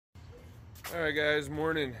Alright guys,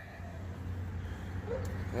 morning.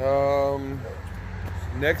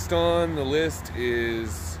 Next on the list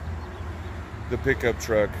is the pickup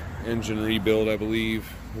truck engine rebuild, I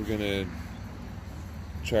believe. We're gonna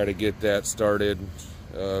try to get that started.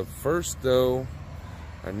 First though,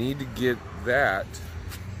 I need to get that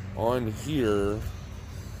on here.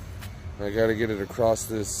 I gotta get it across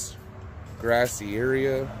this grassy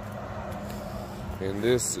area. And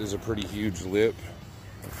this is a pretty huge lip.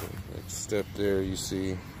 That step there you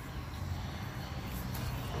see.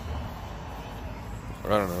 I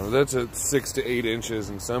don't know, that's at 6 to 8 inches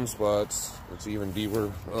in some spots. It's even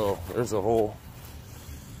deeper. Oh, there's a hole.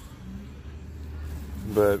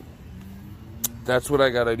 But that's what I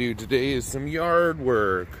gotta do today, is some yard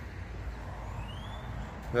work.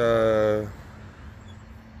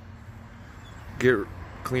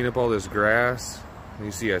 Clean up all this grass.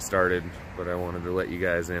 You see I started, but I wanted to let you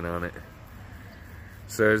guys in on it.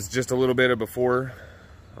 So it's just a little bit of before.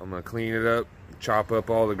 I'm gonna clean it up, chop up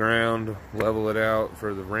all the ground, level it out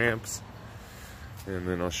for the ramps, and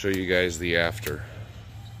then I'll show you guys the after.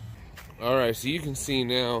 Alright, so you can see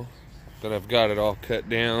now that I've got it all cut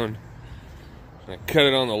down. I cut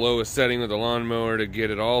it on the lowest setting with the lawnmower to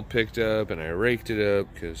get it all picked up, and I raked it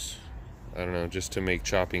up because, I don't know, just to make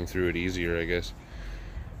chopping through it easier, I guess.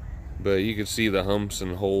 But you can see the humps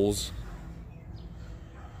and holes,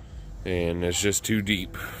 and it's just too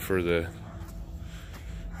deep for the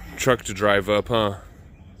truck to drive up, huh?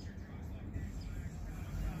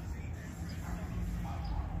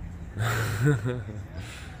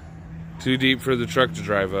 Too deep for the truck to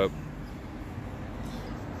drive up.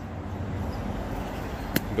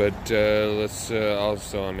 But let's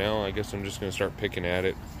also, now I guess I'm just gonna start picking at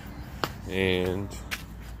it, and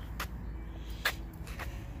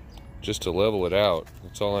just to level it out.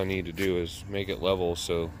 That's all I need to do, is make it level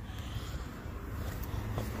so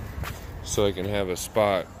I can have a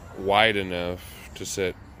spot wide enough to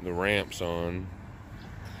set the ramps on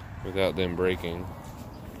without them breaking.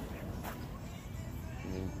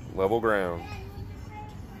 Level ground.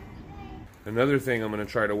 Another thing I'm going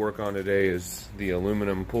to try to work on today is the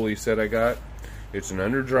aluminum pulley set I got. It's an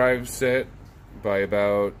underdrive set by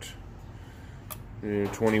about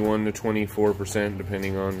 21 to 24%,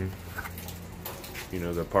 depending on, you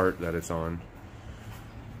know, the part that it's on.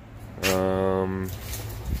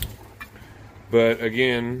 But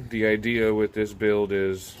again, the idea with this build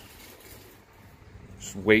is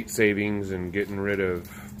weight savings and getting rid of,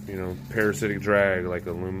 you know, parasitic drag, like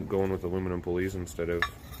going with aluminum pulleys instead of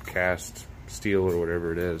cast steel or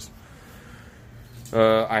whatever it is.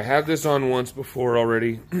 I had this on once before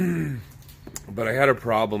already, but I had a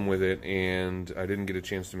problem with it and I didn't get a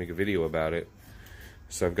chance to make a video about it.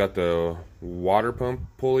 So I've got the water pump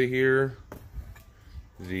pulley here.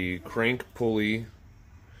 The crank pulley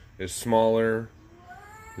is smaller,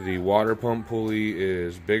 the water pump pulley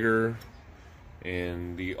is bigger,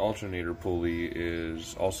 and the alternator pulley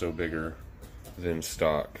is also bigger than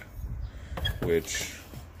stock. Which,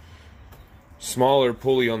 smaller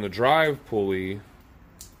pulley on the drive pulley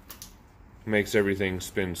makes everything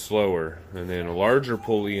spin slower, and then a larger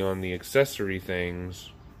pulley on the accessory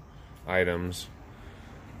items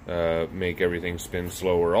make everything spin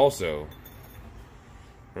slower also.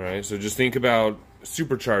 Alright, so just think about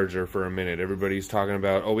supercharger for a minute. Everybody's talking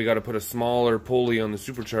about, oh, we got to put a smaller pulley on the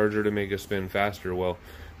supercharger to make it spin faster. Well,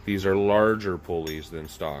 these are larger pulleys than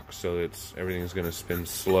stock, so everything's going to spin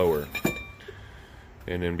slower.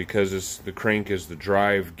 And then because the crank is the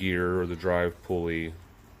drive gear or the drive pulley,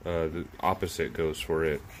 the opposite goes for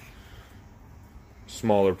it.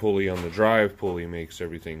 Smaller pulley on the drive pulley makes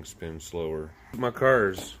everything spin slower. My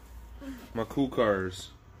cars, my cool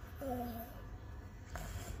cars.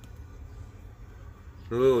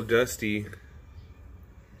 A little dusty.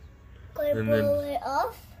 Can I blow it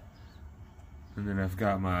off? And then I've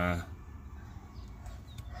got my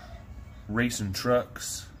racing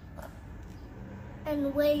trucks.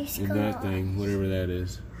 And race cars. And that thing, whatever that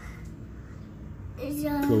is.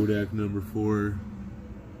 Kodak number 4.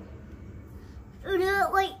 Do it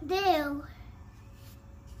right there.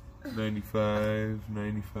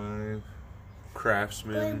 95.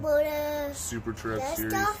 Craftsman, Super Truck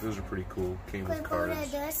Series. Those are pretty cool. Came with cars.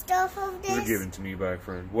 Stuff of this? Those are given to me by a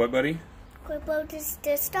friend. What, buddy? Can I blow this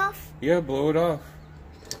stuff? Yeah, blow it off.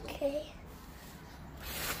 Okay.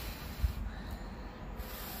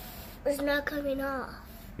 It's not coming off.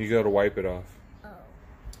 You gotta wipe it off. Oh.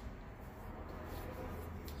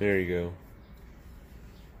 There you go.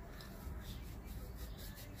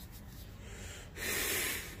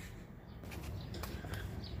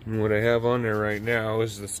 And what I have on there right now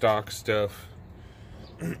is the stock stuff.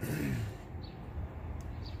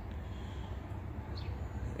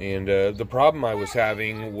 And the problem I was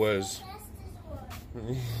having was,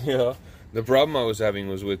 yeah, the problem I was having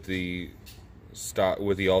was with the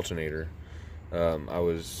alternator. I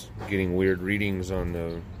was getting weird readings on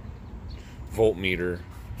the voltmeter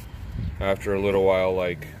after a little while.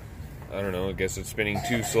 Like, I don't know, I guess it's spinning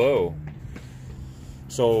too slow.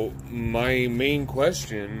 So my main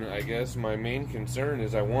question, I guess my main concern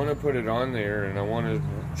is I want to put it on there and I want to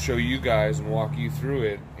show you guys and walk you through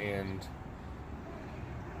it and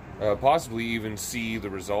possibly even see the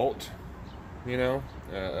result, you know,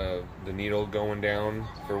 the needle going down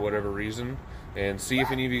for whatever reason, and see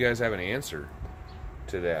if any of you guys have an answer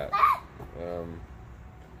to that.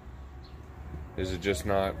 Is it just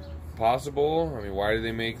not possible? I mean, why do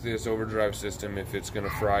they make this overdrive system if it's going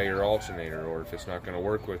to fry your alternator, or if it's not going to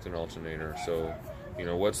work with an alternator? So, you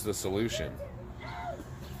know, what's the solution?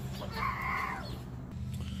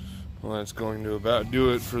 Well, that's going to about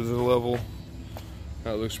do it for the level.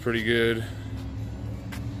 That looks pretty good.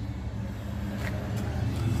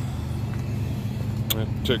 It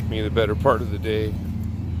took me the better part of the day,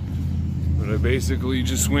 but I basically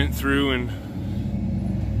just went through and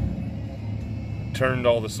turned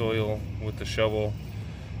all the soil with the shovel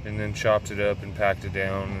and then chopped it up and packed it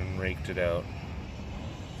down and raked it out.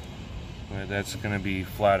 But that's gonna be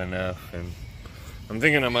flat enough, and I'm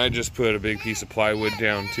thinking I might just put a big piece of plywood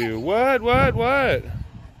down too. What? The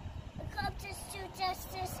cop just do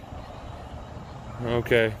justice.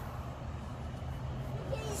 Okay.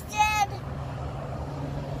 He's dead.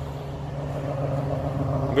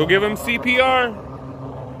 Go give him CPR.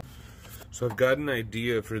 So I've got an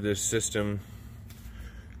idea for this system.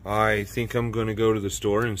 I think I'm going to go to the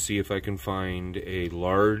store and see if I can find a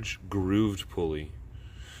large grooved pulley,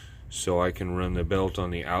 so I can run the belt on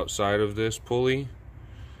the outside of this pulley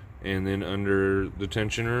and then under the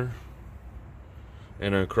tensioner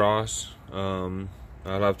and across. I'll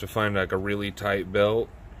have to find like a really tight belt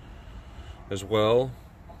as well,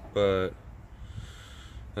 but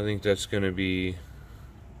I think that's going to be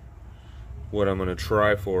what I'm going to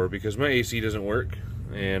try for, because my AC doesn't work.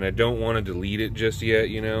 And I don't want to delete it just yet,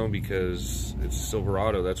 you know, because it's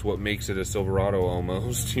Silverado. That's what makes it a Silverado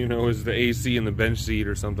almost, you know, is the AC and the bench seat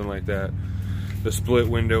or something like that. The split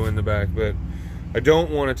window in the back. But I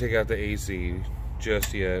don't want to take out the AC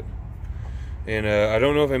just yet. And I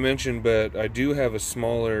don't know if I mentioned, but I do have a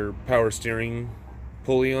smaller power steering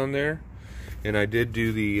pulley on there. And I did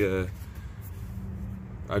do the,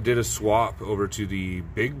 I did a swap over to the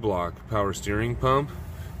big block power steering pump.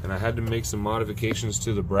 And I had to make some modifications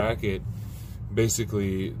to the bracket.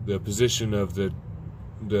 Basically, the position of the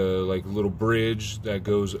like little bridge that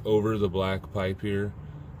goes over the black pipe here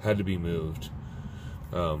had to be moved.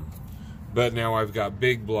 But now I've got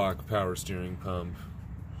big block power steering pump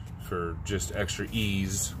for just extra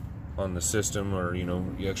ease on the system, or, you know,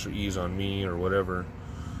 extra ease on me or whatever.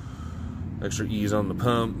 Extra ease on the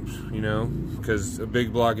pump, you know, because a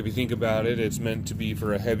big block, if you think about it, it's meant to be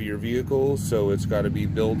for a heavier vehicle, so it's got to be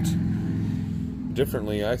built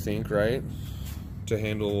differently, I think, right, to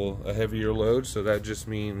handle a heavier load. So that just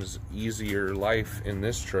means easier life in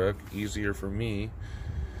this truck, easier for me.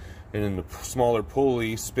 And then the smaller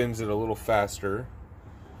pulley spins it a little faster,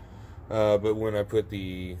 but when I put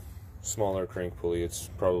the smaller crank pulley, it's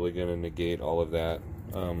probably going to negate all of that.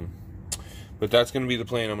 But that's going to be the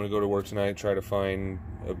plan. I'm going to go to work tonight, try to find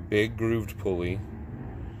a big grooved pulley,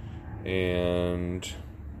 and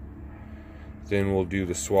then we'll do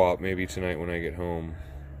the swap maybe tonight when I get home.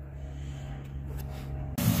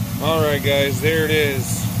 Alright guys, there it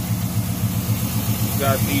is.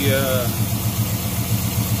 Got the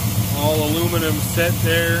all aluminum set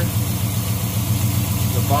there.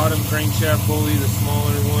 The bottom crankshaft pulley, the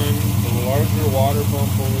smaller one, the larger water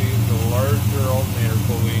pump pulley, the larger alternator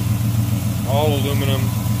pulley. All aluminum.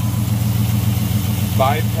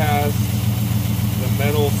 Bypass the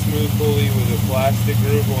metal smooth pulley with a plastic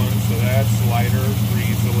groove one, so that's lighter,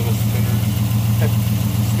 frees a little spinner.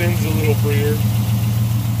 Spins a little freer.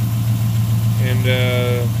 And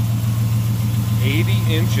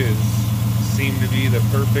 80 inches seem to be the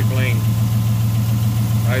perfect length.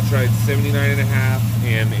 I tried 79.5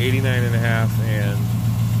 and 89.5, and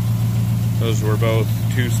those were both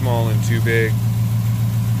too small and too big.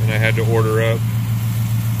 And I had to order up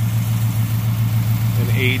an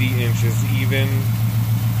 80 inches even.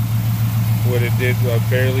 What it did, I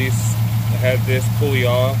had this pulley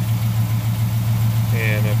off,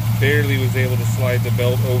 and I barely was able to slide the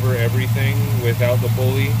belt over everything without the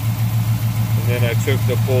pulley. And then I took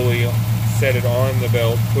the pulley, set it on the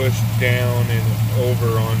belt, pushed down and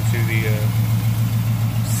over onto the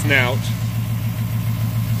snout,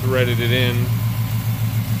 threaded it in.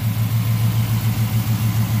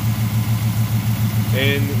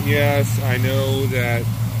 And yes, I know that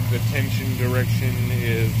the tension direction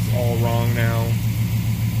is all wrong now.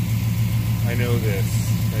 I know this.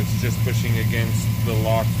 It's just pushing against the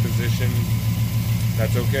lock position.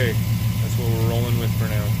 That's okay. That's what we're rolling with for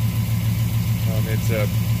now. It's a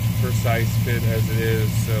precise fit as it is,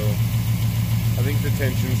 so I think the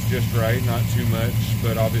tension's just right, not too much,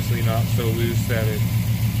 but obviously not so loose that it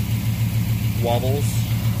wobbles.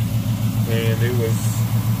 And it was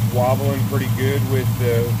wobbling pretty good with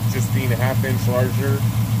just being a ½ inch larger.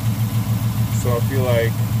 So I feel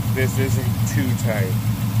like this isn't too tight.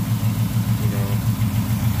 You know,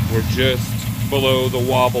 we're just below the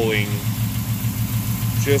wobbling.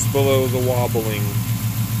 Just below the wobbling.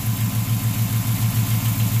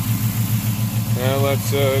 Now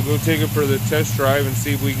let's go take it for the test drive and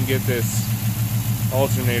see if we can get this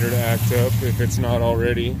alternator to act up, if it's not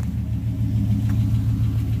already.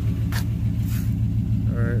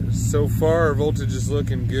 Alright, so far our voltage is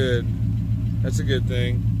looking good. That's a good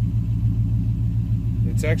thing.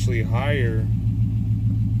 It's actually higher.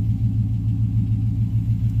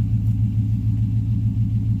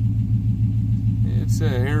 It's a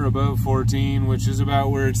hair above 14, which is about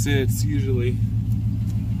where it sits usually.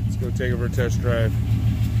 Let's go take it for a test drive.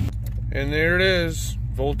 And there it is.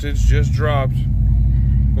 Voltage just dropped.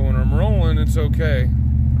 But when I'm rolling, it's okay.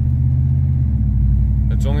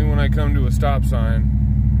 It's only when I come to a stop sign.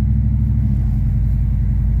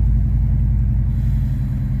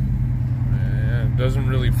 And it doesn't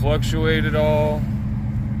really fluctuate at all.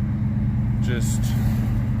 Just...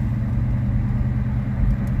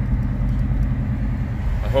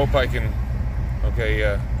 I hope I can... Okay,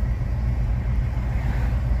 yeah.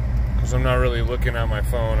 Because I'm not really looking at my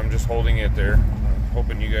phone. I'm just holding it there. I'm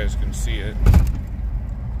hoping you guys can see it.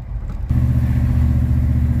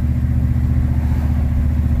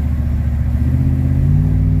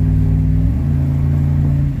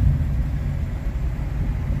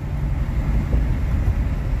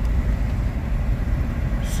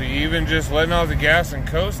 So even just letting off the gas and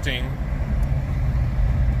coasting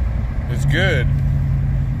is good.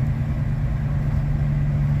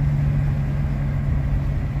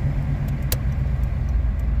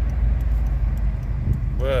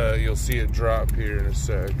 Well, you'll see it drop here in a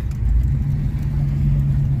sec. It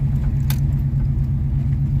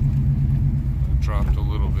dropped a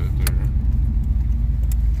little bit there.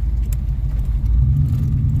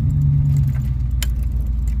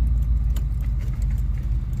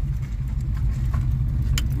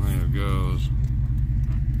 There it goes.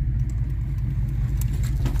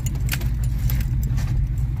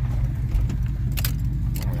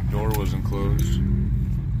 Oh, the door wasn't closed.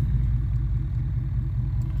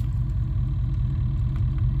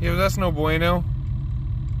 Yeah, but that's no bueno.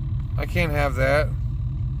 I can't have that.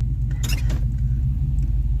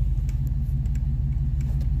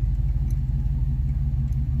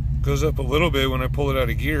 Goes up a little bit when I pull it out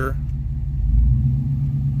of gear.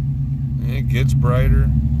 It gets brighter.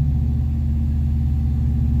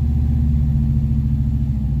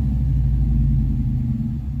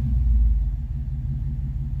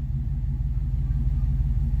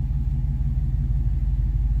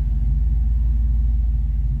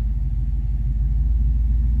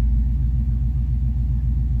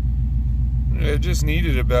 It just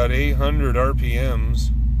needed about 800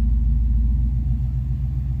 RPMs.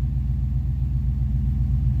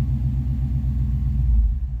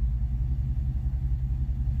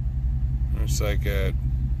 It's like at,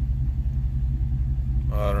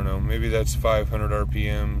 I don't know, maybe that's 500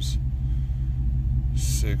 RPMs.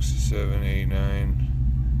 6, 7, 8,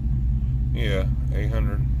 9. Yeah,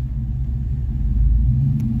 800.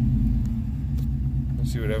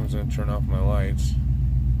 Let's see what happens when I turn off my lights.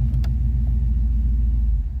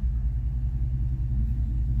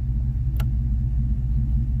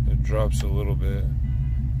 Drops a little bit.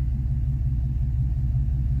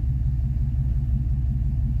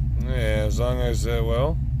 Yeah, as long as,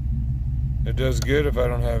 well, it does good if I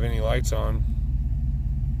don't have any lights on.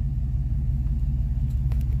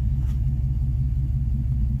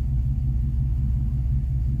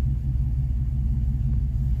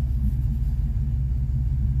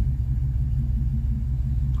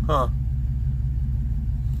 Huh.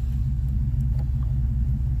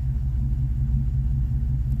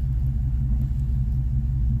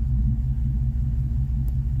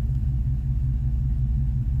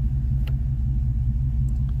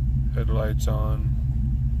 Headlights on,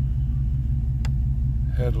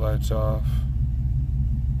 headlights off.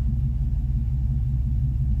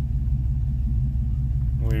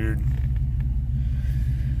 Weird.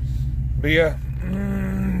 But yeah,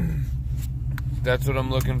 that's what I'm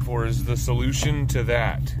looking for, is the solution to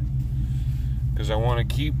that. because I want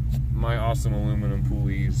to keep my awesome aluminum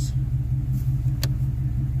pulleys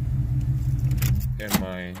and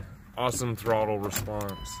my awesome throttle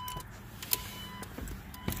response.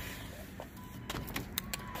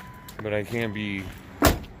 But I can't be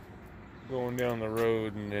going down the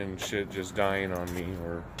road and then shit just dying on me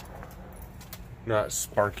or not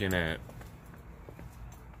sparking at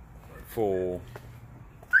full,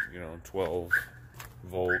 12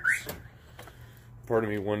 volts. Part of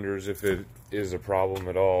me wonders if it is a problem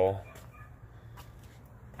at all,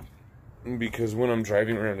 because when I'm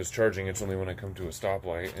driving around as charging, it's only when I come to a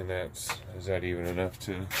stoplight, and is that even enough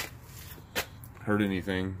to hurt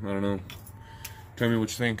anything? I don't know. Tell me what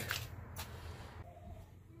you think.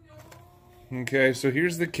 Okay, so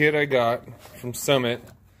here's the kit I got from Summit.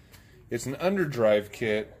 It's an underdrive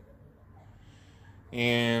kit,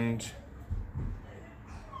 and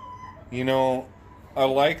I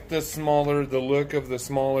like the look of the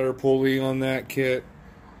smaller pulley on that kit.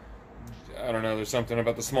 I don't know, there's something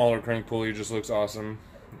about the smaller crank pulley, just looks awesome.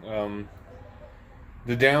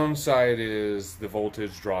 The downside is the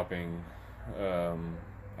voltage dropping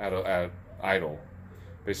at idle.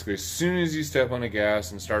 Basically, as soon as you step on the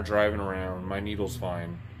gas and start driving around, my needle's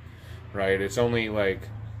fine, right? It's only like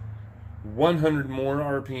 100 more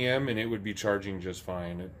RPM and it would be charging just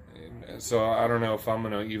fine. So I don't know if I'm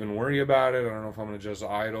going to even worry about it. I don't know if I'm going to just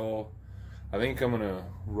idle. I think I'm going to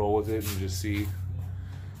roll with it and just see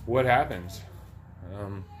what happens.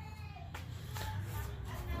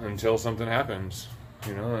 Until something happens.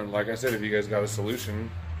 And like I said, if you guys got a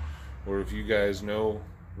solution, or if you guys know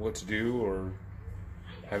what to do, or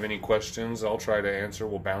have any questions, I'll try to answer.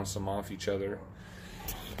 We'll bounce them off each other.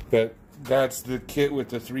 But that's the kit with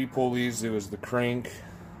the 3 pulleys. It was the crank,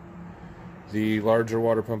 the larger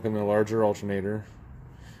water pump, and the larger alternator.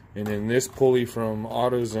 And then this pulley from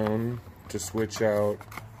Autozone to switch out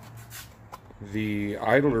the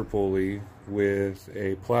idler pulley with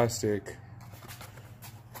a plastic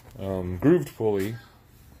grooved pulley.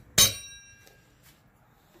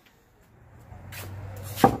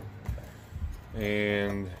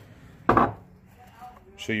 And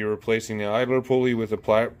so you're replacing the idler pulley with a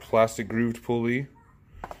plastic grooved pulley,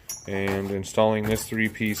 and installing this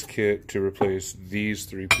 3-piece kit to replace these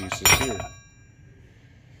 3 pieces here.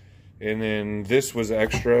 And then this was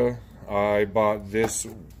extra. I bought this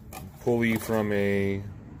pulley from I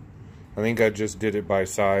think I just did it by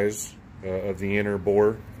size of the inner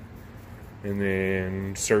bore, and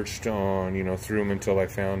then searched on, through them until I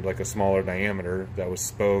found like a smaller diameter that was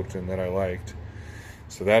spoked and that I liked.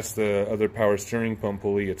 So that's the other power steering pump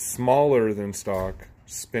pulley. It's smaller than stock,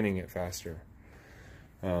 spinning it faster.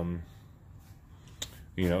 But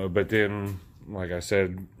then, like I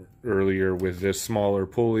said earlier, with this smaller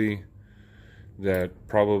pulley, that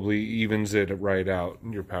probably evens it right out,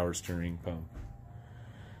 your power steering pump.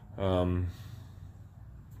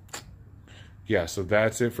 Yeah, so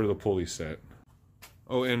that's it for the pulley set.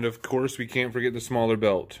 Oh, and of course we can't forget the smaller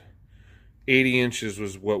belt. 80 inches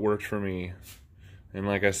was what worked for me. And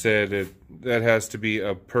like I said, that has to be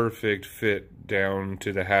a perfect fit down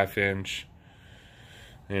to the 1/2 inch.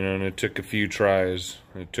 And it took a few tries.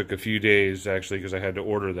 It took a few days, actually, because I had to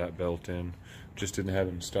order that belt in. Just didn't have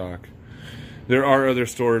it in stock. There are other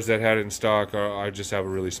stores that had it in stock. I just have a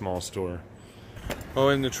really small store. Oh,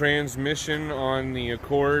 and the transmission on the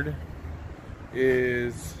Accord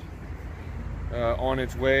is on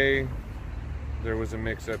its way. There was a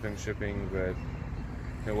mix-up in shipping, but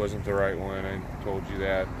it wasn't the right one. I told you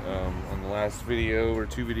that on the last video or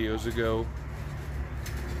 2 videos ago.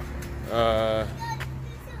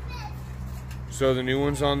 So the new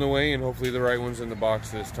one's on the way, and hopefully the right one's in the box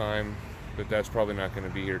this time. But that's probably not going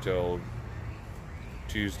to be here till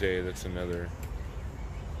Tuesday. That's another,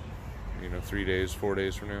 3 days, 4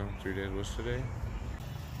 days from now. 3 days, what's today?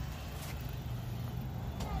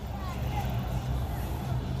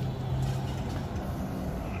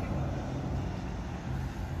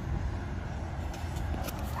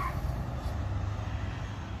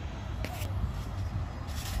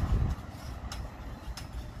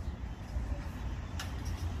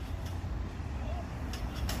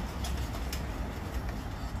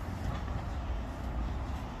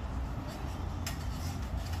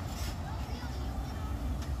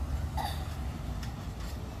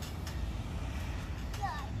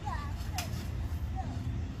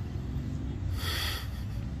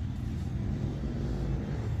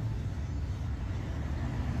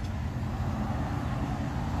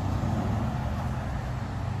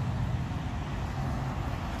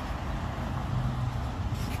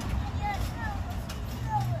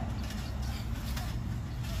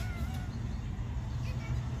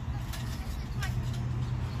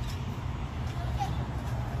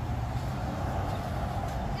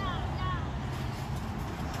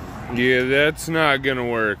 Yeah, that's not gonna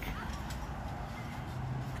work.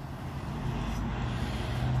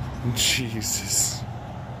 Jesus.